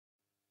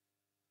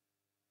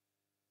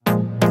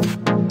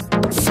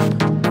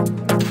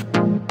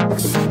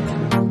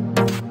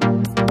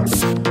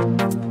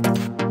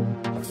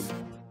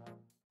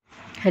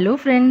Hello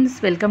friends,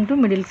 welcome to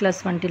middle class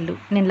వంటిల్లు.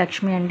 నేను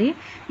లక్ష్మి అండి.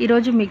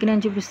 ఈరోజు మీకు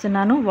నేను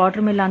చూపిస్తున్నాను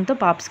వాటర్ మిలాన్తో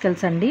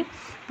పాప్సికల్స్ అండి.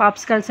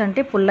 పాప్సికల్స్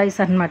అంటే పుల్లైస్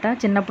అన్నమాట.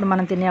 చిన్నప్పుడు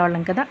మనం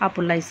తినేవాళ్ళం కదా, ఆ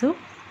పుల్లైసు.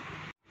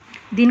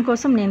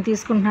 దీనికోసం నేను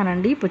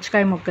తీసుకుంటున్నానండి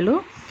పుచ్చకాయ ముక్కలు.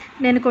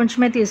 నేను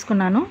కొంచెమే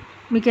తీసుకున్నాను.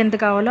 మీకు ఎంత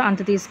కావాలో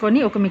అంత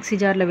తీసుకొని ఒక మిక్సీ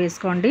జార్లో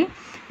వేసుకోండి.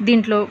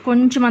 దీంట్లో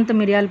కొంచెం అంత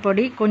మిరియాల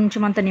పొడి,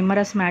 కొంచెం అంత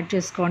నిమ్మరసం యాడ్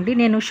చేసుకోండి.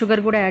 నేను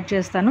షుగర్ కూడా యాడ్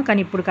చేస్తాను,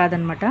 కానీ ఇప్పుడు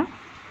కాదనమాట.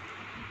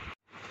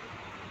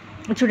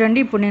 చూడండి,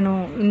 ఇప్పుడు నేను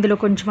ఇందులో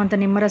కొంచెం అంత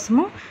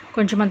నిమ్మరసము,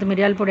 కొంచెం అంత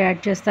మిరియాల పొడి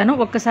యాడ్ చేస్తాను.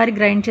 ఒక్కసారి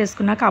గ్రైండ్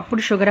చేసుకున్నాక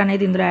అప్పుడు షుగర్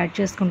అనేది ఇందులో యాడ్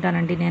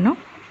చేసుకుంటానండి.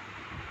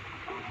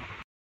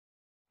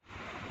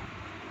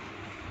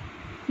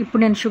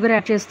 ఇప్పుడు నేను షుగర్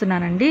యాడ్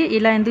చేస్తున్నానండి.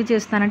 ఇలా ఎందుకు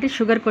చేస్తున్నానంటే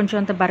షుగర్ కొంచెం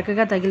అంత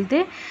బరకగా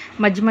తగిలితే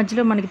మధ్య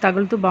మధ్యలో మనకి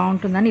తగులుతూ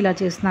బాగుంటుందని ఇలా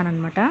చేస్తున్నాను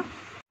అనమాట.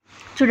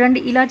 చూడండి,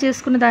 ఇలా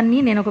చేసుకున్న దాన్ని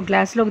నేను ఒక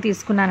గ్లాస్లోకి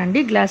తీసుకున్నానండి.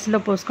 గ్లాసులో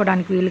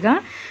పోసుకోవడానికి వీలుగా.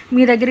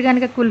 మీ దగ్గర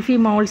కనుక కుల్ఫీ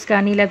మౌల్డ్స్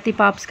కానీ లేకపోతే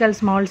పాప్సికల్స్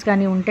మౌల్డ్స్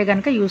కానీ ఉంటే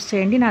కనుక యూస్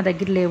చేయండి. నా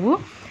దగ్గర లేవు,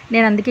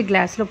 నేను అందుకే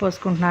గ్లాస్లో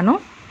పోసుకుంటున్నాను.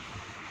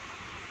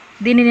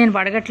 దీన్ని నేను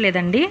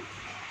వడగట్లేదండి.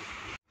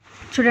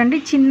 చూడండి,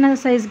 చిన్న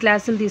సైజ్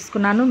గ్లాసులు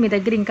తీసుకున్నాను. మీ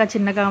దగ్గర ఇంకా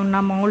చిన్నగా ఉన్న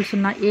మౌల్డ్స్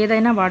ఉన్న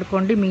ఏదైనా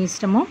వాడుకోండి, మీ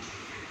ఇష్టము.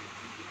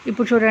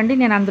 ఇప్పుడు చూడండి,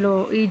 నేను అందులో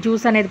ఈ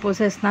జ్యూస్ అనేది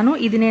పోసేస్తున్నాను.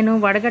 ఇది నేను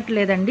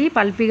వడగట్టలేదండి,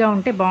 పల్పీగా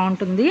ఉంటే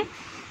బాగుంటుంది.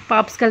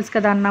 పాప్సికల్స్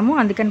కదా అన్నాము,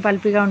 అందుకని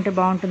పల్పీగా ఉంటే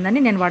బాగుంటుందని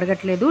నేను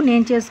వడగట్లేదు.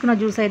 నేను చేసుకున్న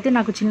జ్యూస్ అయితే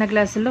నాకు చిన్న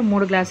గ్లాసుల్లో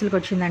 3 గ్లాసులకు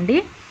వచ్చిందండి.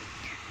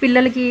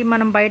 పిల్లలకి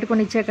మనం బయట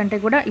కొనిచ్చే కంటే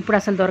కూడా ఇప్పుడు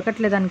అసలు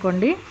దొరకట్లేదు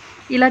అనుకోండి.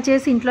 ఇలా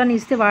చేసి ఇంట్లోనే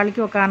ఇస్తే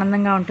వాళ్ళకి ఒక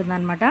ఆనందంగా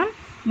ఉంటుందన్నమాట.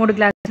 3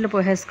 గ్లాసులు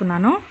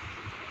పోసేసుకున్నాను.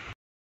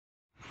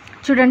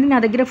 చూడండి, నా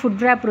దగ్గర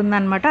ఫుడ్ ర్యాపర్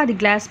ఉందన్నమాట. అది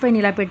గ్లాస్ పైన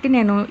ఇలా పెట్టి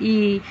నేను ఈ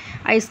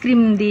ఐస్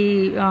క్రీమ్ది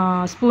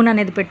స్పూన్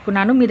అనేది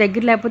పెట్టుకున్నాను. మీ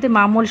దగ్గర లేకపోతే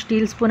మామూలు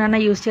స్టీల్ స్పూన్ అన్నా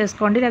యూస్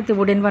చేసుకోండి, లేకపోతే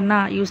వుడెన్ వన్నా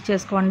యూస్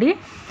చేసుకోండి.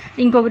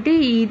 ఇంకొకటి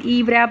ఈ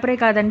ర్యాపరే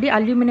కాదండి,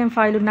 అల్యూమినియం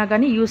ఫాయిల్ ఉన్నా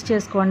కానీ యూస్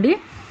చేసుకోండి,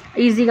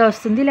 ఈజీగా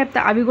వస్తుంది.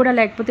 లేకపోతే అవి కూడా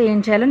లేకపోతే ఏం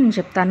చేయాలో నేను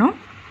చెప్తాను.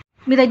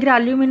 మీ దగ్గర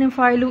అల్యూమినియం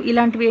ఫాయిల్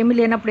ఇలాంటివి ఏమీ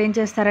లేనప్పుడు ఏం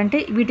చేస్తారంటే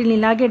వీటిని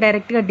ఇలాగే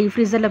డైరెక్ట్గా డీప్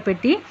ఫ్రీజర్లో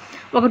పెట్టి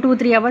ఒక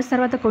 2-3 అవర్స్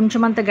తర్వాత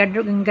కొంచెం అంత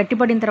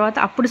గట్టిపడిన తర్వాత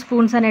అప్పుడు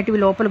స్పూన్స్ అనేటివి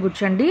లోపల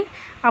కూర్చోండి,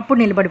 అప్పుడు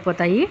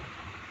నిలబడిపోతాయి.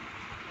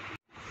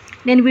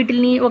 నేను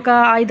వీటిని ఒక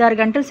 5-6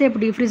 గంటల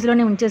సేపు డీప్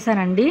ఫ్రీజ్లోనే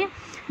ఉంచేసానండి.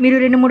 మీరు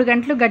 2-3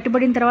 గంటలు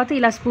గట్టిపడిన తర్వాత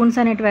ఇలా స్పూన్స్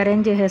అనేటివి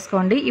అరేంజ్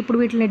చేసేసుకోండి. ఇప్పుడు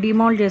వీటిని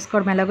డిమౌల్డ్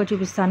చేసుకోవడం ఎలాగో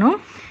చూపిస్తాను.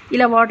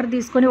 ఇలా వాటర్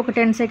తీసుకొని ఒక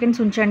 10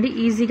 సెకండ్స్ ఉంచండి,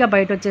 ఈజీగా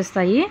బయట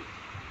వచ్చేస్తాయి.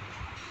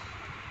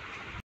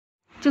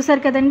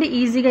 చూసారు కదండి,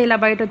 ఈజీగా ఇలా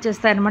బయట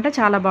వచ్చేస్తాయి అనమాట.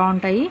 చాలా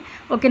బాగుంటాయి.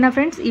 ఓకేనా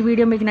ఫ్రెండ్స్, ఈ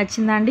వీడియో మీకు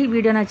నచ్చిందా అండి?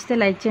 వీడియో నచ్చితే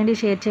లైక్ చేయండి,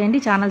 షేర్ చేయండి,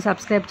 ఛానల్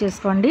సబ్స్క్రైబ్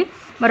చేసుకోండి.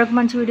 మరొక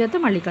మంచి వీడియోతో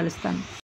మళ్ళీ కలుస్తాను.